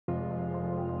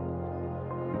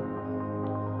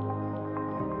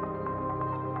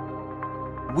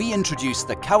we introduce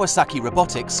the Kawasaki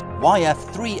Robotics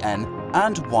YF003N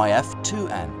and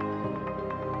YF002N.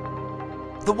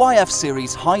 The YF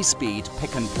series high-speed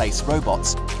pick-and-place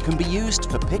robots can be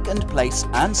used for pick-and-place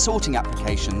and sorting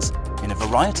applications in a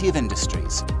variety of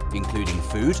industries, including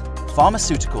food,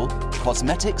 pharmaceutical,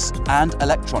 cosmetics and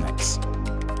electronics.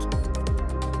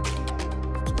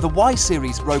 The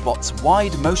Y-series robot's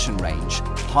wide motion range,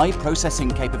 high processing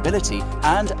capability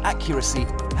and accuracy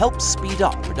helps speed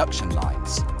up production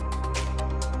lines.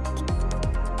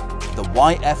 The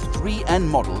YF003N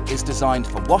model is designed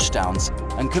for washdowns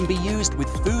and can be used with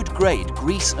food-grade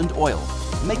grease and oil,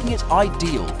 making it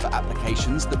ideal for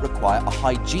applications that require a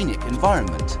hygienic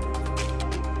environment.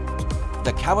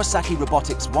 The Kawasaki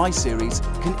Robotics Y-series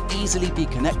can easily be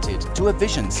connected to a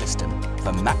vision system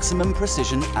for maximum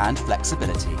precision and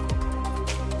flexibility.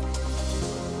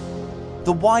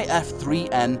 The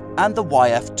YF003N and the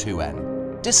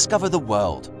YF002N. Discover the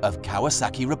world of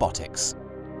Kawasaki Robotics.